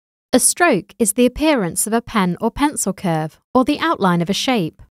A stroke is the appearance of a pen or pencil curve or the outline of a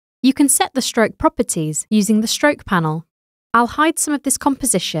shape. You can set the stroke properties using the stroke panel. I'll hide some of this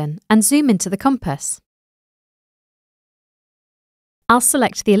composition and zoom into the compass. I'll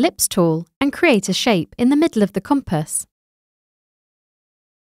select the ellipse tool and create a shape in the middle of the compass.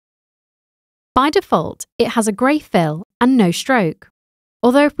 By default, it has a grey fill and no stroke,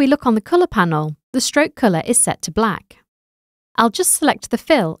 although if we look on the colour panel, the stroke colour is set to black. I'll just select the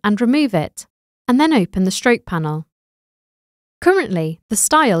fill and remove it, and then open the stroke panel. Currently, the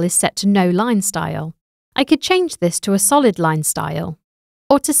style is set to no line style. I could change this to a solid line style,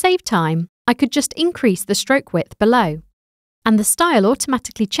 or to save time, I could just increase the stroke width below, and the style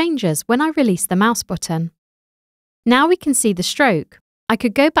automatically changes when I release the mouse button. Now we can see the stroke. I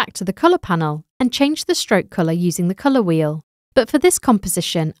could go back to the colour panel and change the stroke colour using the colour wheel, but for this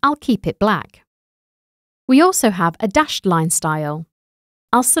composition, I'll keep it black. We also have a dashed line style.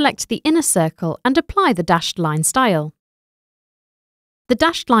 I'll select the inner circle and apply the dashed line style. The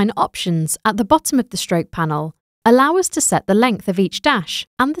dashed line options at the bottom of the stroke panel allow us to set the length of each dash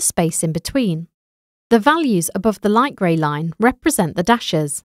and the space in between. The values above the light grey line represent the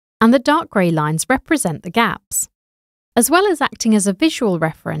dashes, and the dark grey lines represent the gaps. As well as acting as a visual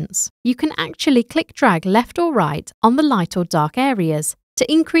reference, you can actually click-drag left or right on the light or dark areas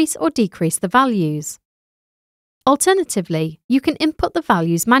to increase or decrease the values. Alternatively, you can input the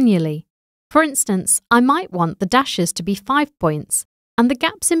values manually. For instance, I might want the dashes to be 5 points and the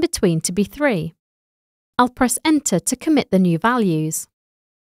gaps in between to be 3. I'll press Enter to commit the new values.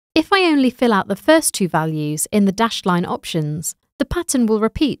 If I only fill out the first 2 values in the dashed line options, the pattern will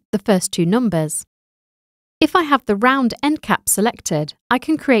repeat the first 2 numbers. If I have the round end cap selected, I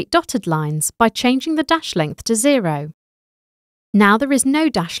can create dotted lines by changing the dash length to 0. Now there is no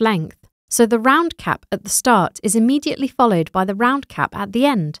dash length, so the round cap at the start is immediately followed by the round cap at the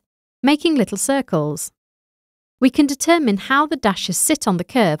end, making little circles. We can determine how the dashes sit on the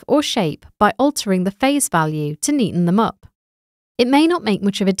curve or shape by altering the phase value to neaten them up. It may not make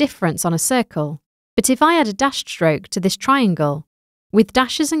much of a difference on a circle, but if I add a dashed stroke to this triangle, with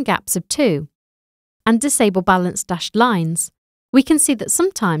dashes and gaps of 2, and disable balanced dashed lines, we can see that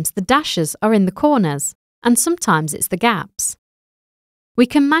sometimes the dashes are in the corners and sometimes it's the gaps. We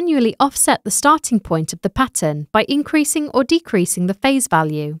can manually offset the starting point of the pattern by increasing or decreasing the phase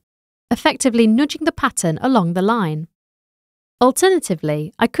value, effectively nudging the pattern along the line.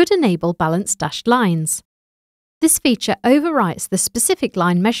 Alternatively, I could enable balanced dashed lines. This feature overwrites the specific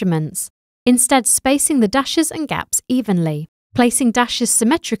line measurements, instead spacing the dashes and gaps evenly, placing dashes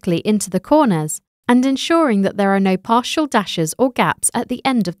symmetrically into the corners, and ensuring that there are no partial dashes or gaps at the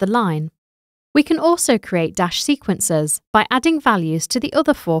end of the line. We can also create dash sequences by adding values to the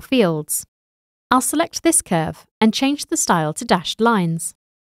other 4 fields. I'll select this curve and change the style to dashed lines.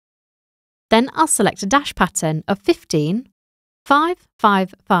 Then I'll select a dash pattern of 15, 5,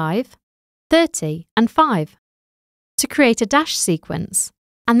 5, 5, 30 and 5 to create a dash sequence,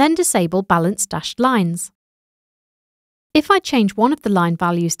 and then disable balanced dashed lines. If I change one of the line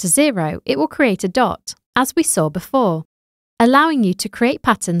values to 0, it will create a dot, as we saw before, allowing you to create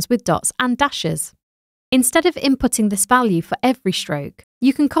patterns with dots and dashes. Instead of inputting this value for every stroke,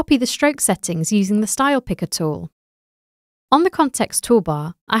 you can copy the stroke settings using the Style Picker tool. On the context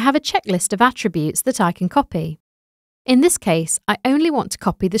toolbar, I have a checklist of attributes that I can copy. In this case, I only want to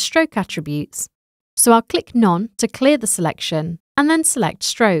copy the stroke attributes, so I'll click None to clear the selection and then select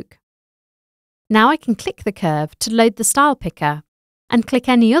Stroke. Now I can click the curve to load the Style Picker and click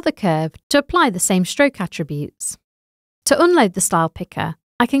any other curve to apply the same stroke attributes. To unload the Style Picker,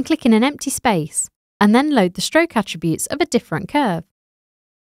 I can click in an empty space and then load the stroke attributes of a different curve.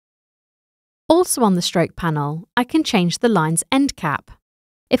 Also on the stroke panel, I can change the line's end cap.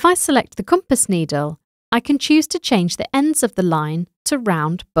 If I select the compass needle, I can choose to change the ends of the line to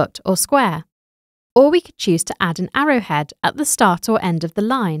round, butt or square. Or we could choose to add an arrowhead at the start or end of the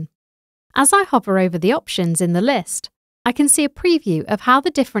line. As I hover over the options in the list, I can see a preview of how the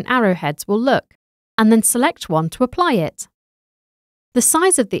different arrowheads will look, and then select one to apply it. The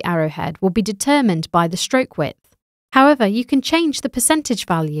size of the arrowhead will be determined by the stroke width. However, you can change the percentage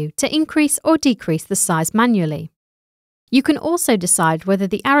value to increase or decrease the size manually. You can also decide whether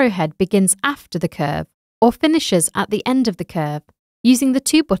the arrowhead begins after the curve or finishes at the end of the curve using the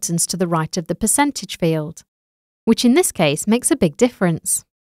 2 buttons to the right of the percentage field, which in this case makes a big difference.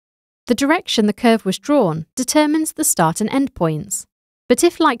 The direction the curve was drawn determines the start and end points, but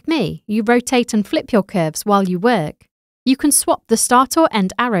if, like me, you rotate and flip your curves while you work, you can swap the start or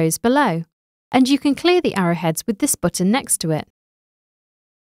end arrows below, and you can clear the arrowheads with this button next to it.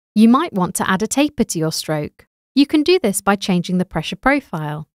 You might want to add a taper to your stroke. You can do this by changing the pressure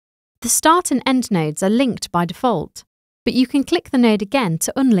profile. The start and end nodes are linked by default, but you can click the node again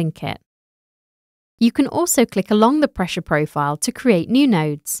to unlink it. You can also click along the pressure profile to create new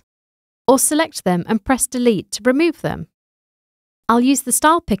nodes, or select them and press delete to remove them. I'll use the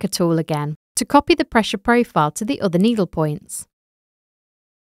Style Picker tool again to copy the pressure profile to the other needle points.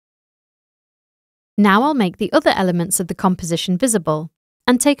 Now I'll make the other elements of the composition visible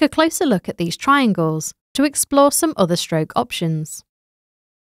and take a closer look at these triangles to explore some other stroke options.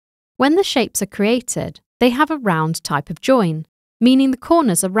 When the shapes are created, they have a round type of join, meaning the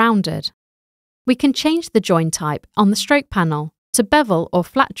corners are rounded. We can change the join type on the stroke panel to bevel or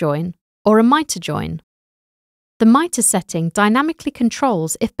flat join, or a miter join. The miter setting dynamically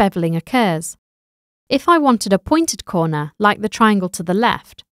controls if beveling occurs. If I wanted a pointed corner, like the triangle to the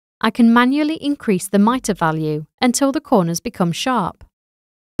left, I can manually increase the miter value until the corners become sharp.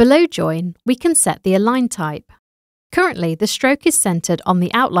 Below join, we can set the align type. Currently, the stroke is centered on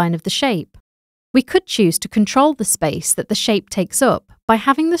the outline of the shape. We could choose to control the space that the shape takes up by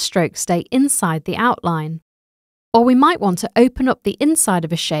having the stroke stay inside the outline. Or we might want to open up the inside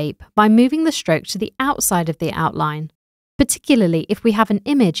of a shape by moving the stroke to the outside of the outline, particularly if we have an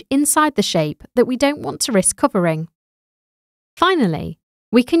image inside the shape that we don't want to risk covering. Finally,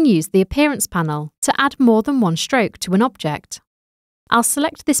 we can use the Appearance panel to add more than one stroke to an object. I'll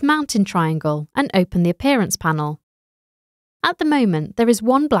select this mountain triangle and open the Appearance panel. At the moment, there is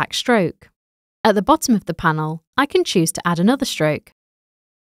one black stroke. At the bottom of the panel, I can choose to add another stroke.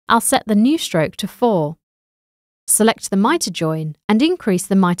 I'll set the new stroke to 4. Select the miter join and increase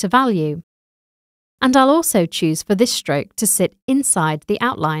the miter value. And I'll also choose for this stroke to sit inside the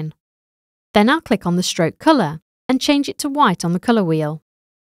outline. Then I'll click on the stroke colour and change it to white on the colour wheel.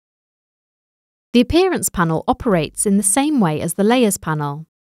 The Appearance panel operates in the same way as the Layers panel,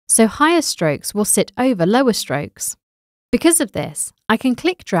 so higher strokes will sit over lower strokes. Because of this, I can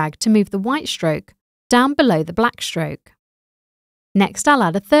click-drag to move the white stroke down below the black stroke. Next, I'll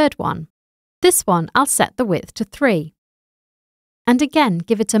add a third one. This one I'll set the width to 3. And again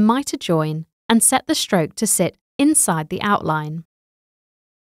give it a miter join and set the stroke to sit inside the outline.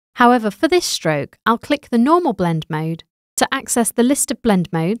 However, for this stroke, I'll click the normal blend mode to access the list of blend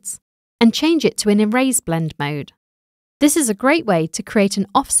modes and change it to an erase blend mode. This is a great way to create an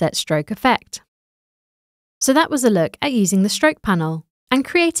offset stroke effect. So that was a look at using the stroke panel and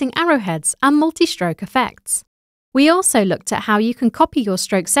creating arrowheads and multi-stroke effects. We also looked at how you can copy your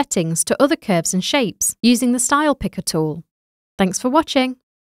stroke settings to other curves and shapes using the Style Picker tool. Thanks for watching.